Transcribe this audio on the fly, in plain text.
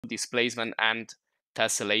displacement and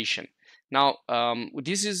tessellation. Now,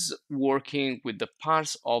 this is working with the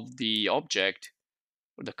parts of the object,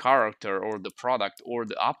 or the character, or the product, or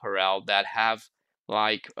the apparel that have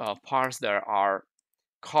like parts that are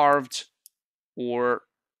carved or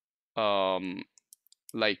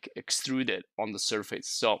like extruded on the surface.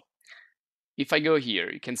 So if I go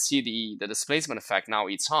here, you can see the displacement effect now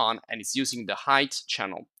it's on, and it's using the height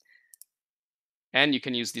channel. And you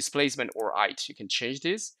can use displacement or height. You can change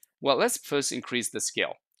this. Well, let's first increase the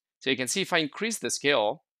scale. So you can see if I increase the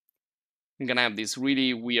scale, I'm gonna have this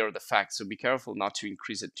really weird effect. So be careful not to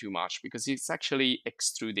increase it too much because it's actually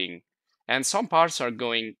extruding. And some parts are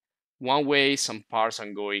going one way, some parts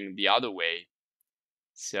are going the other way.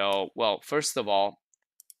 So, well, first of all,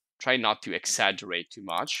 try not to exaggerate too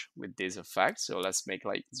much with this effect. So let's make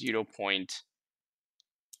like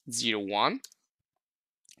 0.01.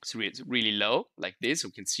 So it's really low like this,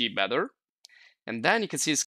 you can see better. And then you can see it's